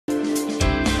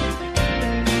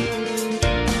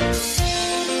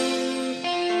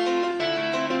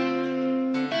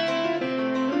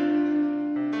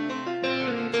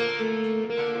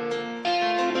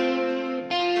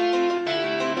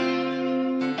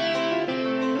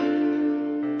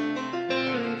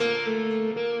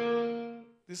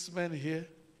man here?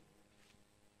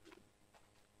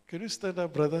 Can you stand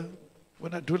up, brother?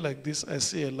 When I do like this, I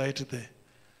see a light there.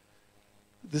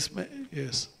 This man,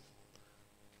 yes.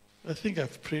 I think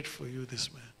I've prayed for you,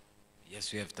 this man.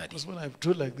 Yes, you have, Daddy. Because when I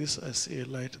do like this, I see a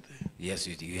light there. Yes,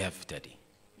 you have, Daddy.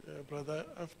 Yeah, brother,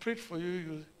 I've prayed for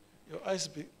you. Your eyes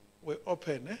were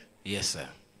open, eh? Yes, sir.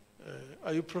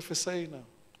 Are you prophesying now?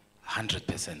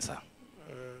 100%, sir.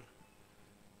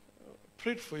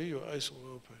 Prayed for you, your eyes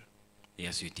were open.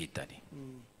 Yes, you did, Daddy.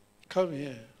 Come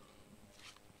here.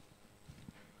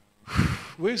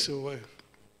 Where's your wife?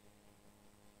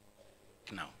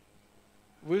 Now.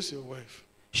 Where's your wife?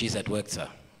 She's at work, sir.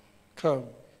 Come.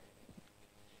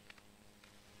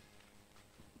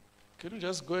 Can you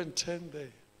just go and turn there?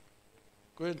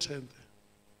 Go and turn there.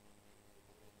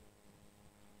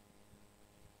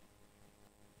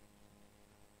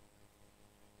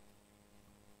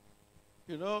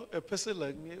 You know, a person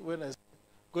like me, when I say,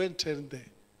 go and turn there,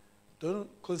 don't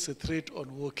concentrate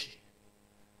on walking.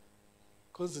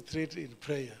 Concentrate in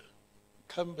prayer.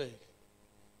 Come back.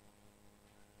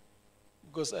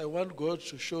 Because I want God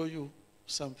to show you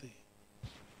something.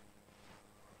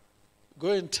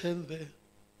 Go and turn there.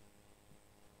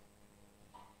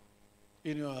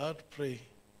 In your heart, pray.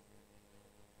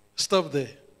 Stop there.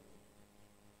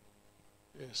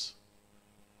 Yes.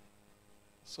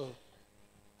 So,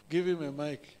 give him a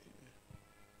mic.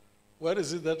 What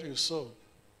is it that you saw?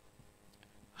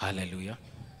 Hallelujah.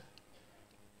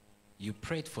 You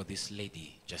prayed for this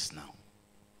lady just now.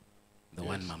 The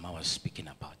one Mama was speaking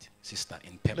about. Sister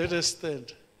in purple. Let us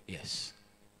stand. Yes.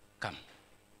 Come.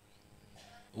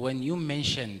 When you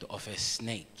mentioned of a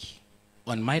snake,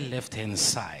 on my left-hand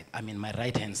side, I mean my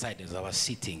right-hand side as I was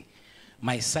sitting,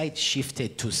 my side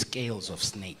shifted to scales of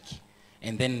snake.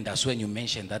 And then that's when you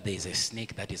mentioned that there is a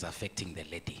snake that is affecting the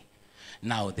lady.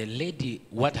 Now, the lady,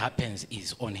 what happens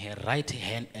is on her right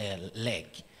hand leg,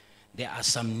 there are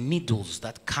some needles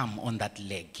that come on that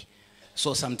leg.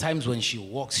 So sometimes when she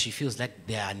walks, she feels like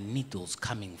there are needles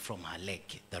coming from her leg,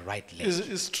 the right leg.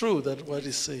 It's true that what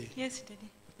he's saying? Yes, Daddy.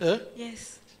 Eh?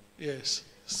 Yes. Yes.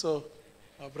 So,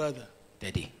 my brother,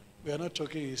 Daddy. we are not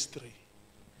talking history.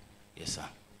 Yes, sir.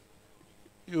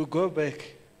 You go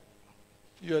back.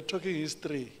 You are talking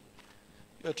history.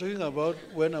 You are talking about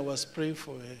when I was praying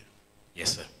for her.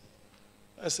 Yes, sir.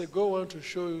 I said, God want to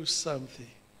show you something.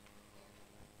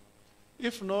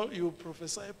 If not, you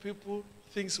prophesy people,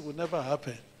 things will never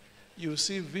happen. You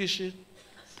see vision,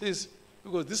 this,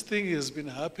 because this thing has been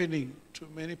happening to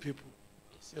many people.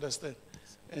 Yes, you understand?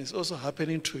 Yes, and it's also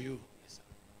happening to you. Yes,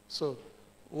 so,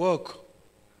 walk.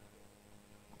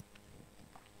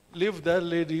 Leave that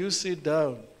lady, you sit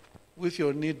down with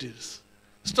your needles.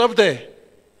 Stop there.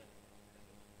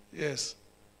 Yes.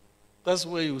 That's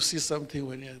where you see something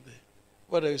when you're there.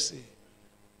 What do you see?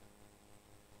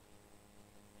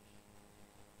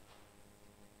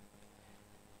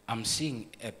 I'm seeing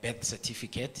a birth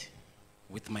certificate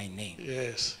with my name.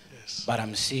 Yes, yes. But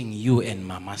I'm seeing you and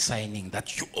Mama signing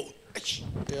that you own.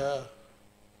 Yeah.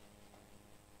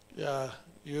 Yeah.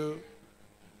 You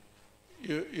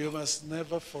must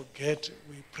never forget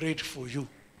we prayed for you.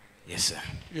 Yes, sir.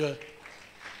 Yeah.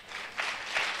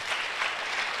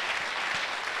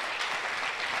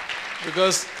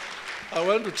 Because I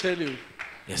want to tell you.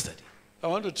 Yes, Daddy. I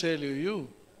want to tell you,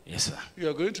 yes, sir. You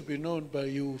are going to be known, but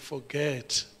you will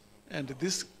forget. And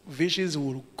these visions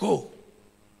will go.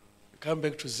 Come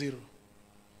back to zero.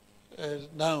 And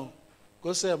now,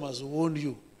 God said I must warn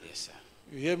you. Yes, sir.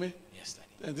 You hear me? Yes,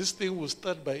 Daddy. And this thing will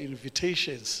start by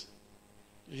invitations.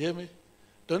 You hear me?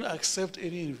 Don't accept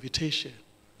any invitation.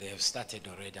 They have started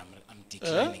already. I'm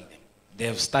declining them. They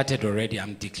have started already.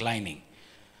 I'm declining.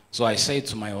 So I say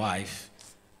to my wife,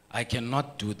 I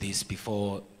cannot do this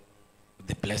before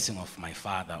the blessing of my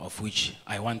Father, of which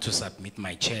I want to submit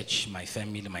my church, my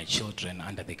family, my children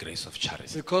under the grace of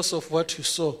charity. Because of what you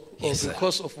saw, yes, or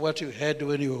because of what you heard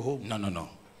when you were home? No, no,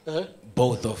 no.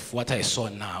 Both of what I saw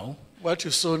now. What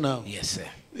you saw now? Yes, sir.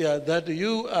 Yeah, that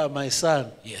you are my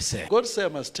son. Yes, sir. God said I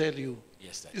must tell you.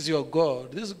 Yes, sir. Is your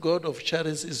God. This God of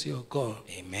charity is your God.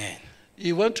 Amen.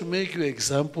 He wants to make you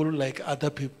example like other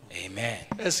people. Amen.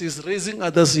 As he's raising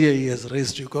others here, he has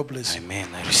raised you. God bless you. Amen.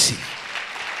 I receive.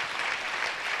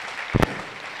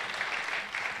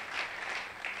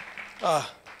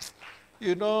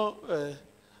 You know,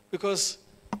 because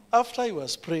after he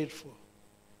was prayed for,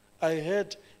 I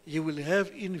heard he will have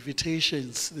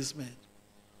invitations, this man.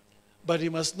 But he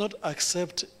must not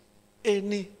accept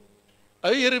any.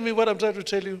 Are you hearing me what I'm trying to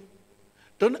tell you?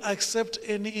 Don't accept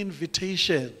any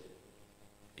invitation.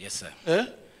 Yes, sir. Eh?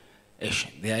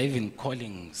 They are even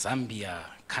calling Zambia,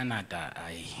 Canada.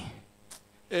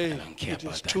 Hey, I don't care it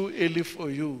about is that. too early for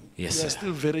you. Yes, You are sir.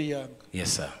 still very young.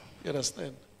 Yes, sir. You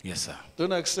understand? Yes, sir.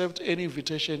 Don't accept any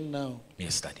invitation now.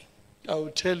 Yes, Daddy. I will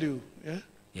tell you. Yeah?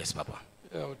 Yes, Papa.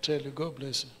 I will tell you. God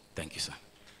bless you. Thank you, sir.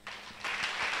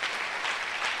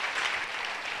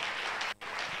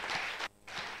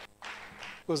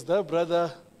 Because that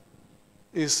brother,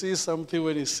 he sees something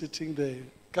when he's sitting there.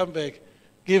 Come back.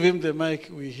 Give him the mic.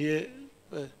 We hear.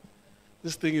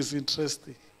 This thing is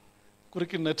interesting. When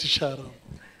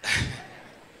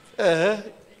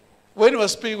he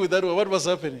was speaking with that one, what was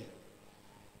happening?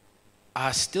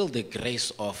 Still the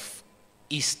grace of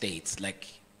estates,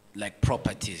 like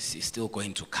properties, is still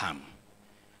going to come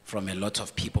from a lot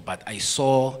of people. But I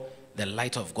saw the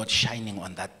light of God shining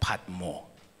on that part more.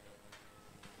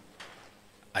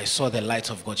 I saw the light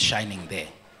of God shining there.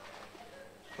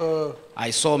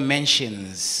 I saw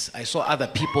mentions. I saw other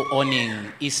people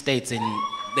owning estates.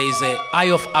 There is a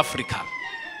Eye of Africa.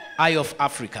 Eye of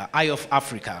Africa. Eye of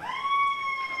Africa.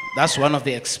 That's one of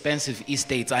the expensive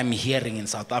estates I'm hearing in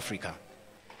South Africa.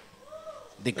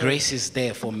 The grace is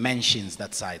there for mentions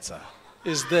that side, sir.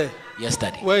 Is there? Yes,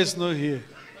 Daddy. Why is not here?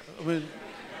 I mean,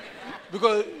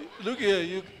 because look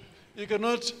here, you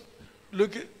cannot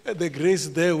look at the grace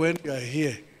there when you are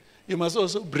here. You must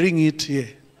also bring it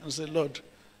here and say, Lord,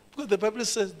 because the Bible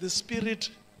says the spirit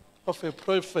of a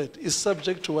prophet is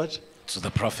subject to what? To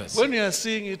the prophets. When you are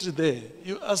seeing it there,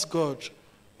 you ask God,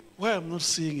 why am I not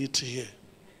seeing it here?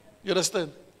 You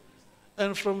understand?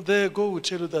 And from there, God will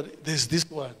tell you that there's this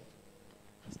one.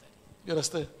 You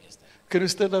understand? Yes, Daddy. Can you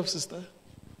stand up, sister?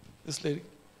 This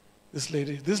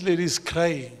lady is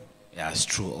crying. Yeah, it's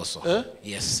true also. Huh?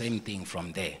 Yes, same thing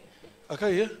from there.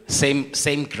 Okay, yeah?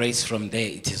 Same grace from there,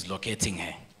 it is locating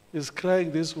her. Is crying,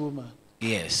 this woman.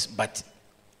 Yes, but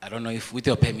I don't know if with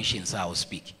your permission, sir, I will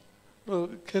speak. No,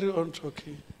 carry on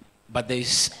talking. But there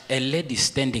is a lady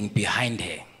standing behind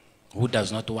her who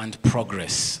does not want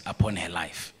progress upon her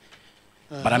life.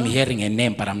 But I'm hearing a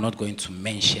name, but I'm not going to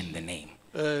mention the name.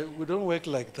 We don't work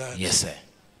like that. Yes, sir.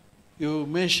 You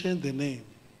mention the name.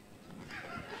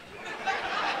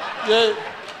 Yeah,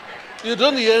 you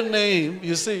don't hear name,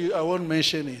 you say, I won't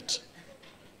mention it.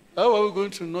 How are we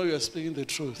going to know you are speaking the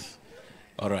truth?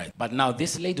 All right. But now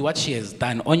this lady, what she has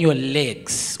done, on your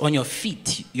legs, on your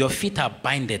feet are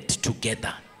binded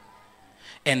together.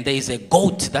 And there is a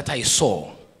goat that I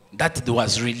saw that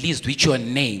was released with your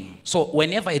name. So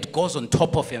whenever it goes on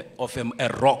top of a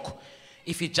rock,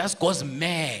 if it just goes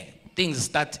mad, things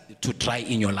start to try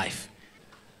in your life.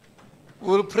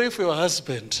 We'll pray for your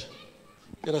husband.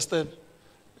 You understand?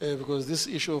 Because this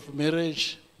issue of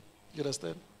marriage, you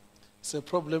understand? It's a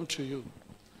problem to you.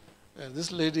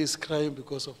 This lady is crying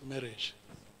because of marriage.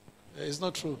 It's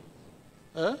not true.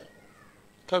 Huh?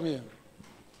 Come here.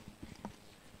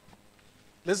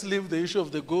 Let's leave the issue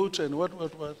of the goat and what.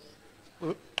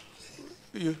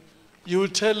 You will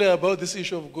tell her about this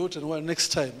issue of goat and what next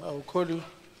time. I will call you.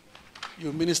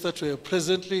 You minister to her.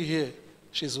 Presently here,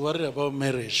 she's worried about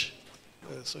marriage.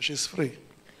 So she's free.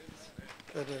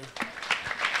 But,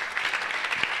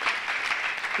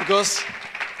 because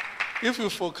if you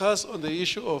focus on the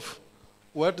issue of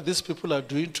what these people are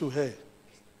doing to her,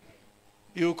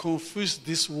 you confuse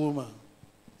this woman.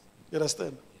 You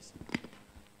understand?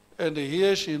 And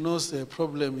here she knows the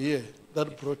problem here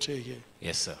that brought her here.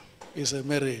 Yes, sir. Is a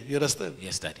marriage. You understand?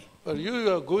 Yes, Daddy. But you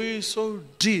are going so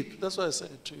deep. That's why I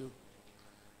said to you.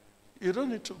 You don't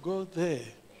need to go there.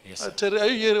 Yes, sir. Terry, are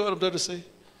you hearing what I'm trying to say?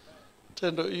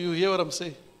 Tendo, you hear what I'm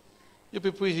saying? You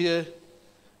people here,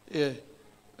 yeah.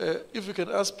 If you can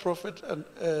ask Prophet, and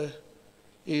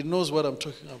he knows what I'm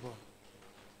talking about.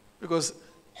 Because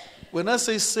when I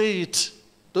say it,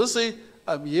 don't say,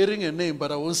 I'm hearing a name,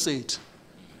 but I won't say it.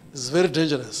 It's very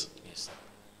dangerous. Yes, sir.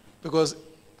 Because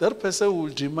that person will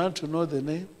demand to know the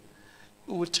name,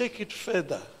 will take it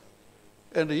further.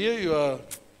 And here you are,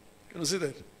 can you see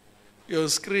that? Your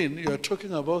screen, you are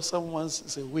talking about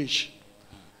someone's wish.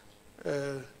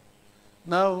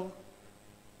 Now,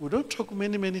 we don't talk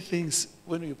many things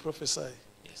when we prophesy.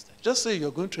 Yes, Daddy. Just say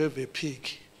you're going to have a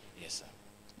pig. Yes, sir.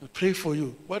 We pray for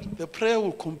you. The prayer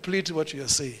will complete what you are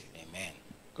saying. Amen.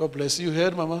 God bless you. You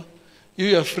heard, Mama?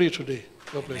 You are free today.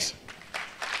 God bless you.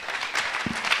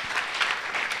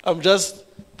 I'm just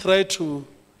trying to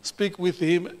speak with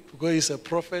him because he's a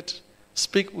prophet.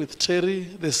 Speak with Terry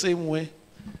the same way.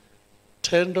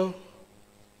 Tendo,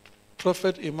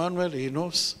 Prophet Emmanuel, he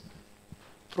knows.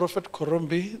 Prophet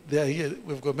Korombi, they are here.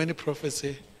 We've got many prophets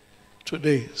here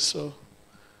today. So,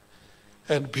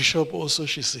 and Bishop also,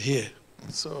 she's here.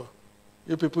 So,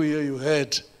 you people here, you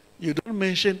heard. You don't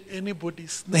mention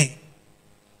anybody's name.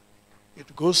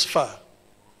 It goes far.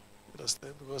 You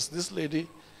understand? Because this lady,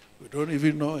 We don't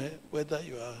even know whether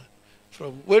you are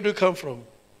from. Where do you come from?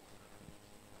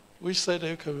 Which side are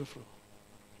you coming from?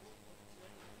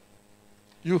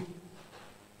 You?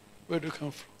 Where do you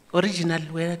come from? Originally,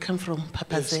 where I come from,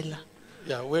 𝗬𝗙𝗃𝗧𝗧. Yes.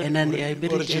 Yeah, where And then I married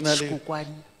at originally?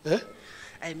 𝗬𝗥𝗢𝗣𝗏. Eh?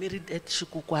 I married at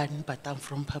𝗬𝗥𝗢𝗣𝗏, but I'm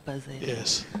from 𝗬𝗙𝗃𝗧𝗏.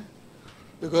 Yes.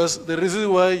 Because the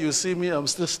reason why you see me, I'm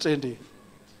still standing.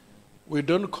 We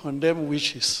don't condemn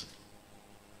witches.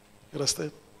 You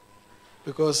understand?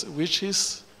 Because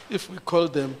witches, if we call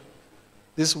them,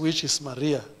 this witch is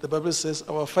Maria. The Bible says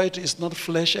our fight is not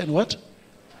flesh and what?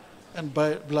 And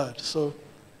by blood. So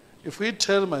if we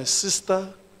tell my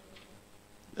sister,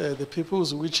 the people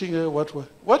who's witching her,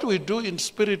 what we do in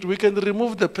spirit, we can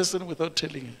remove the person without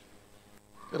telling her.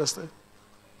 You understand?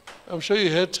 I'm sure you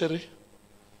heard, Terry.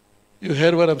 You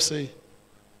heard what I'm saying.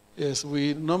 Yes,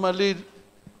 we normally,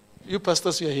 you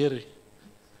pastors, you are hearing.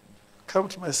 Come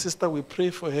to my sister, we pray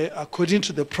for her according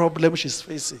to the problem she's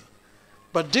facing.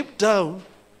 But deep down,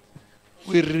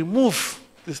 we remove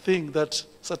the thing that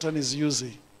Satan is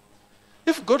using.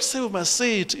 If God says we must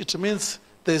say it, it means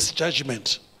there's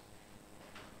judgment.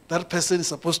 That person is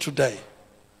supposed to die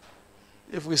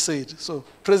if we say it. So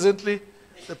presently,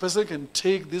 the person can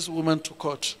take this woman to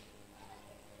court.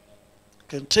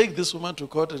 Can take this woman to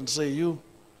court and say, you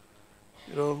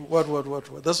know, what.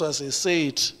 That's why I say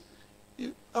it.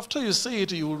 After you say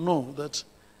it, you will know that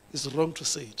it's wrong to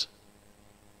say it.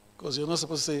 Because you're not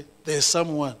supposed to say, there's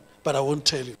someone, but I won't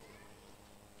tell you.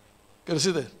 Can you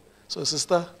see that? So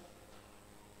sister,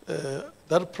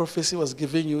 that prophecy was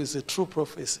given you is a true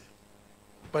prophecy.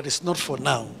 But it's not for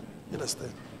now. You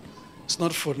understand? It's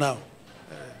not for now.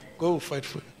 Go fight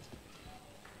for it.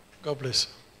 God bless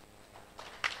you.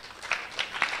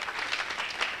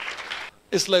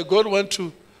 It's like God wants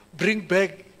to bring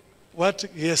back what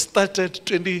He has started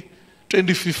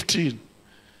 2015.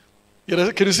 You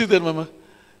know, can you see that, Mama?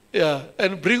 Yeah,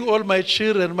 and bring all my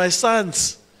children, my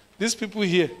sons, these people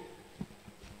here.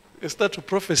 They start to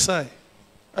prophesy.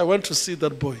 I want to see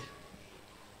that boy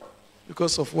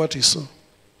because of what he saw.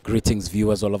 Greetings,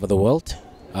 viewers all over the world.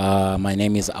 My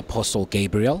name is Apostle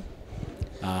Gabriel.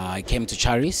 I came to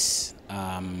𝗔𝗽𝗀𝗀𝗏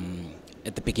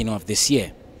at the beginning of this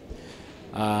year.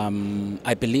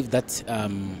 I believe that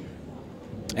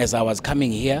as I was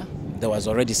coming here, there was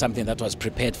already something that was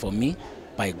prepared for me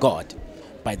by God,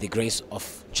 by the grace of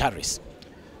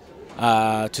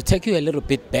𝗔𝗽𝗀𝗏𝗏. To take you a little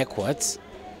bit backwards,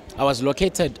 I was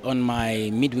located on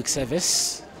my midweek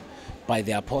service by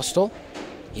the apostle.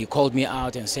 He called me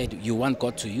out and said, you want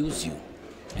God to use you.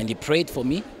 And he prayed for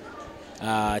me,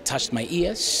 touched my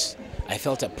ears. I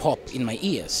felt a pop in my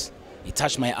ears. He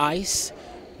touched my eyes.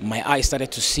 My eyes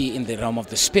started to see in the realm of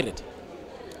the spirit.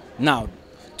 Now,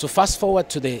 to fast forward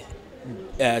to the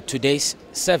today's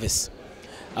service,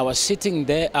 I was sitting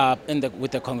there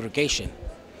with the congregation.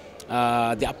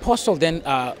 The apostle then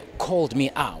called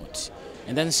me out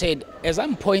and then said, as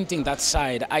I'm pointing that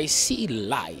side, I see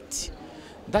light.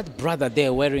 That brother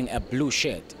there wearing a blue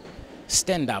shirt,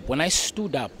 stand up. When I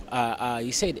stood up,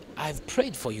 he said, I've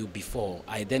prayed for you before.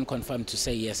 I then confirmed to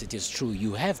say, yes, it is true.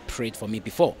 You have prayed for me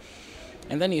before.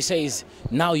 And then he says,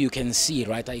 now you can see,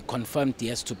 right? I confirmed,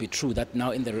 yes, to be true, that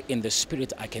now in the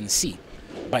spirit I can see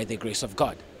by the grace of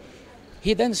God.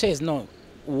 He then says, no,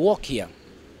 walk here.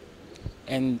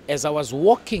 And as I was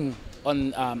walking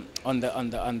on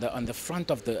the front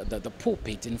of the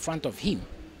pulpit in front of him,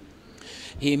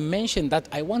 he mentioned that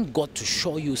I want God to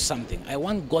show you something. I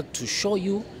want God to show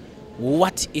you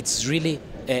what it's really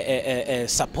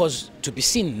supposed to be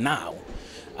seen now.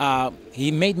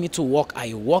 He made me to walk.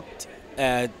 I walked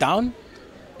down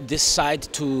this side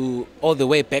to all the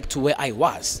way back to where I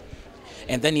was.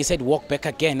 And then he said, walk back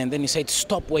again. And then he said,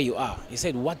 stop where you are. He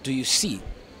said, what do you see?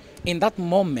 In that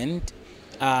moment,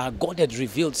 God had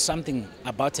revealed something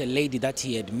about a lady that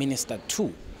he had ministered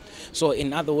to. So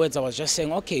in other words, I was just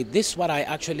saying, okay, this is what I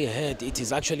actually heard. It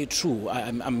is actually true.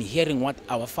 I'm hearing what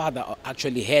our father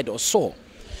actually heard or saw.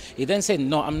 He then said,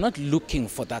 no, I'm not looking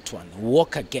for that one.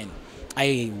 Walk again.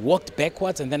 I walked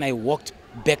backwards and then I walked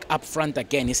back up front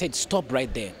again. He said, stop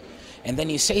right there. And then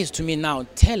he says to me, now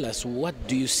tell us, what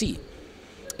do you see?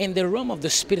 In the realm of the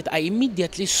spirit, I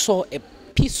immediately saw a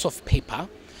piece of paper.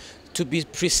 To be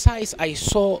precise, I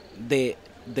saw the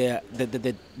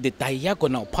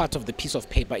diagonal part of the piece of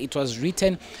paper. It was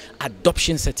written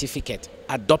adoption certificate,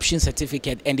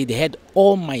 and it had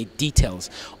all my details,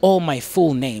 all my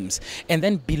full names. And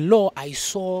then below I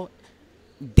saw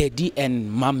Daddy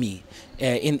and Mommy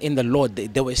in the Lord.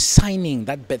 They were signing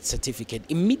that birth certificate.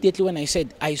 Immediately when I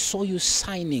said, I saw you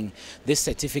signing this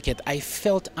certificate, I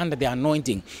felt under the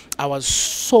anointing. I was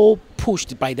so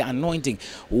pushed by the anointing.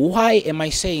 Why am I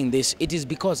saying this? It is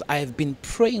because I have been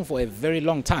praying for a very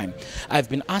long time. I've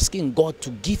been asking God to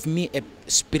give me a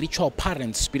spiritual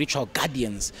parents, spiritual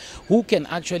guardians who can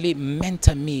actually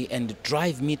mentor me and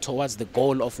drive me towards the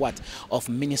goal of what? Of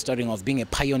ministering, of being a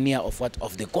pioneer of what?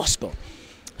 Of the gospel.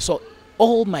 So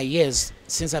all my years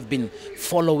since I've been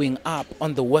following up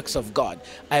on the works of God,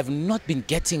 I have not been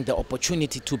getting the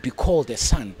opportunity to be called a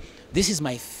son. This is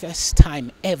my first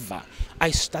time ever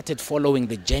I started following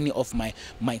the journey of my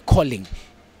calling.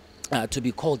 To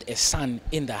be called a son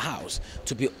in the house,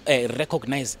 to be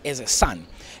recognized as a son,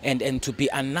 and to be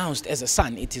announced as a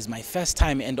son. It is my first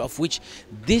time, and of which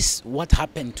this, what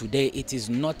happened today, it is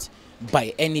not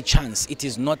by any chance, it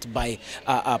is not by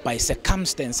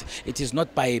circumstance, it is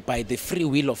not by the free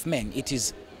will of man, it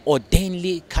is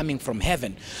ordainedly coming from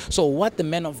heaven. So what the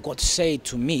man of God said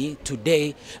to me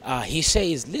today, he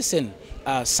says, listen,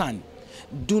 son,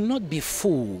 do not be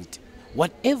fooled.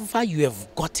 Whatever you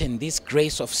have gotten, this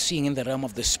grace of seeing in the realm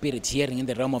of the spirit, hearing in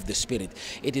the realm of the spirit,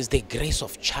 it is the grace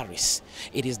of 𝗔𝗧𝗀𝗏.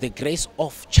 It is the grace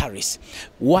of 𝗔𝗧𝗀𝗏.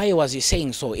 Why was he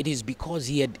saying so? It is because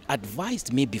he had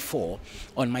advised me before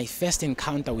on my first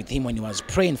encounter with him when he was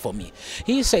praying for me.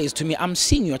 He says to me, I'm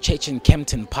seeing your church in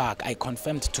Kempton Park. I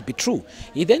confirmed to be true.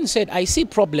 He then said, I see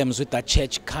problems with that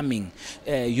church coming.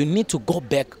 You need to go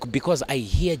back because I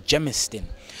hear 𝗤𝗏𝗏.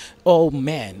 Oh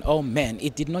man,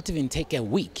 it did not even take a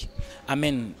week. I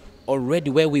mean, already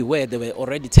where we were, they were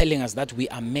already telling us that we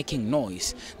are making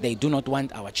noise. They do not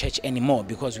want our church anymore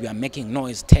because we are making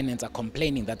noise. Tenants are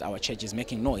complaining that our church is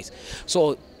making noise.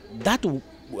 So that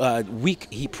week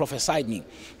he prophesied me.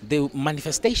 The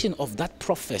manifestation of that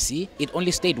prophecy, it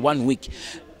only stayed 1 week.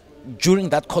 During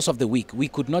that course of the week, we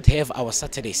could not have our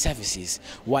Saturday services.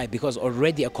 Why? Because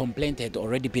already a complaint had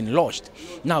already been lodged.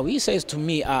 Now he says to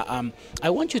me, I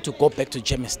want you to go back to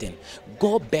𝗤𝗏𝗏.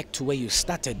 Go back to where you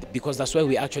started, because that's where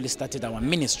we actually started our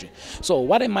ministry. So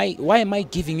why am I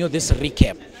giving you this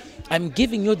recap? I'm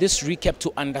giving you this recap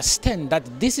to understand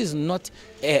that this is not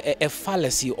a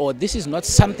fallacy, or this is not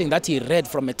something that he read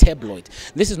from a tabloid.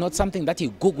 This is not something that he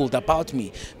Googled about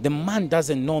me. The man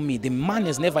doesn't know me. The man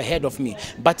has never heard of me.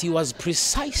 But he was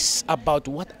precise about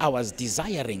what I was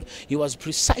desiring. He was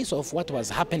precise of what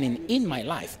was happening in my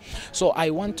life. So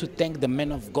I want to thank the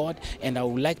man of God, and I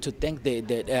would like to thank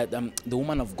the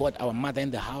woman of God, our mother in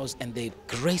the house, and the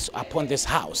grace upon this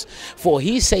house. For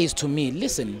he says to me,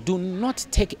 listen, do not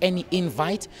take any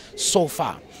invite so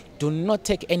far. Do not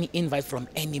take any invite from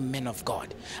any man of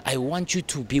God. I want you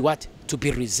to be what? To be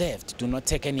reserved. Do not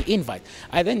take any invite.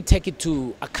 I then take it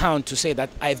to account to say that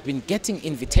I've been getting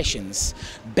invitations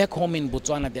back home in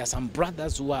Botswana. There are some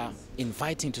brothers who are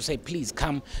inviting to say, please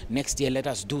come next year, let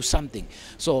us do something.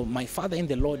 So my father in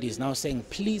the Lord is now saying,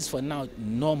 please, for now,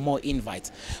 no more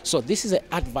invites. So this is an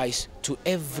advice to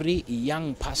every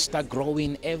young pastor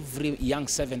growing, every young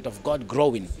servant of God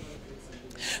growing.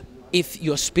 If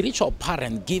your spiritual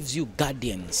parent gives you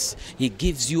guidance, he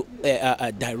gives you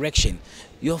a direction,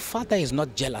 your father is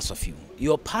not jealous of you.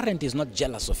 Your parent is not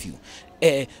jealous of you.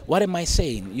 What am I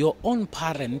saying? Your own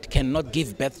parent cannot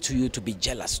give birth to you to be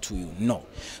jealous to you. No.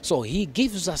 So he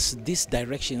gives us this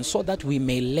direction so that we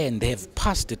may learn. They have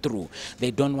passed through.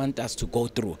 They don't want us to go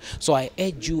through. So I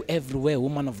urge you everywhere,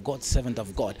 woman of God, servant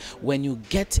of God, when you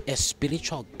get a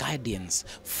spiritual guidance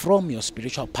from your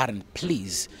spiritual parent,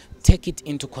 please take it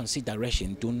into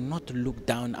consideration. Do not look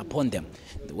down upon them,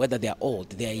 whether they are old,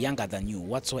 they are younger than you,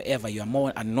 whatsoever, you are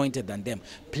more anointed than them.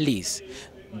 Please,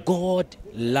 God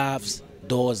loves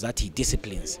those that he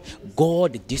disciplines.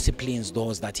 God disciplines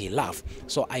those that he loves.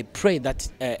 So I pray that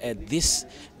this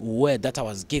word that I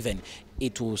was given,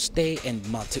 it will stay and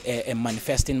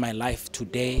manifest in my life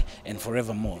today and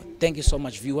forevermore. Thank you so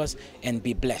much, viewers, and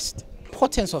be blessed.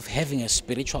 Importance of having a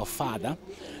spiritual father,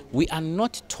 we are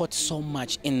not taught so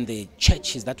much in the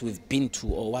churches that we've been to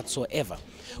or whatsoever.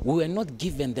 We were not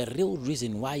given the real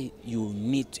reason why you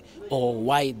need or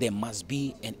why there must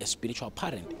be a spiritual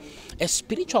parent. A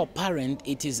spiritual parent,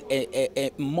 it is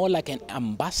more like an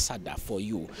ambassador for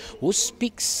you who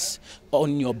speaks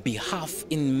on your behalf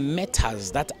in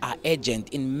matters that are urgent,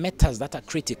 in matters that are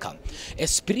critical. A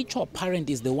spiritual parent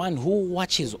is the one who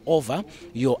watches over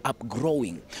your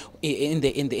upgrowing in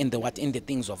the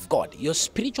things of God. Your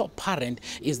spiritual parent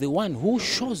is the one who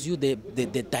shows you the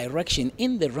direction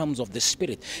in the realms of the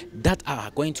spirit that are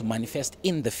going to manifest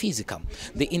in the physical.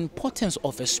 The importance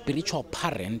of a spiritual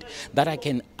parent that I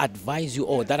can advise you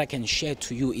or that I can share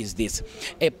to you is this: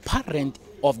 a parent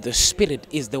of the Spirit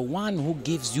is the one who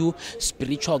gives you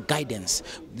spiritual guidance.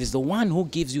 Is the one who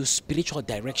gives you spiritual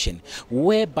direction,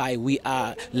 whereby we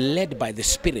are led by the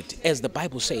Spirit. As the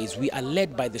Bible says, we are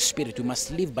led by the Spirit. We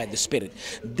must live by the Spirit.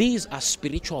 These are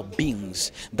spiritual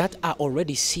beings that are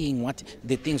already seeing what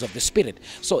the things of the Spirit.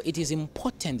 So it is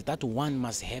important that one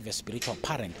must have a spiritual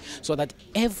parent, so that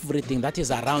everything that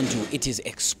is around you, it is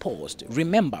exposed.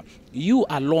 Remember, you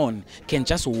alone can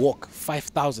just walk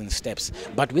 5,000 steps,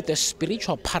 but with a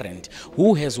spiritual parent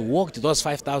who has walked those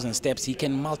 5,000 steps, he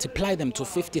can multiply them to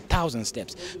 50,000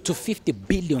 steps, to 50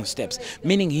 billion steps,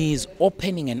 meaning he is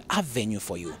opening an avenue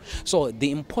for you. So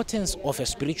the importance of a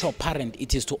spiritual parent,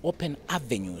 it is to open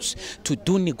avenues, to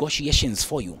do negotiations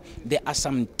for you. There are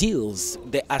some deals,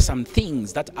 there are some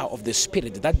things that are of the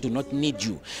Spirit that do not need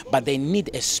you, but they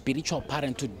need a spiritual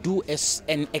parent to do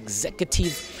an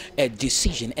executive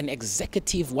decision, an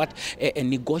executive a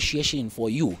negotiation for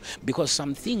you, because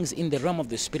some things in the realm of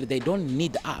the Spirit, they don't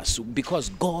need us, because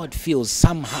God feels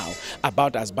somehow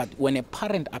about us. But when a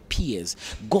parent appears,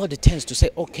 God tends to say,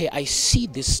 okay, I see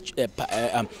this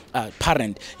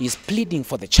parent is pleading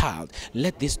for the child,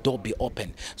 let this door be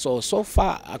open. So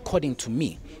far, according to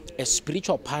me, a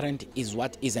spiritual parent is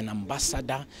what is an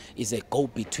ambassador, is a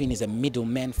go-between, is a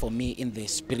middleman for me in the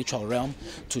spiritual realm,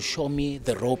 to show me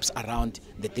the ropes around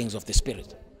the things of the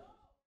Spirit.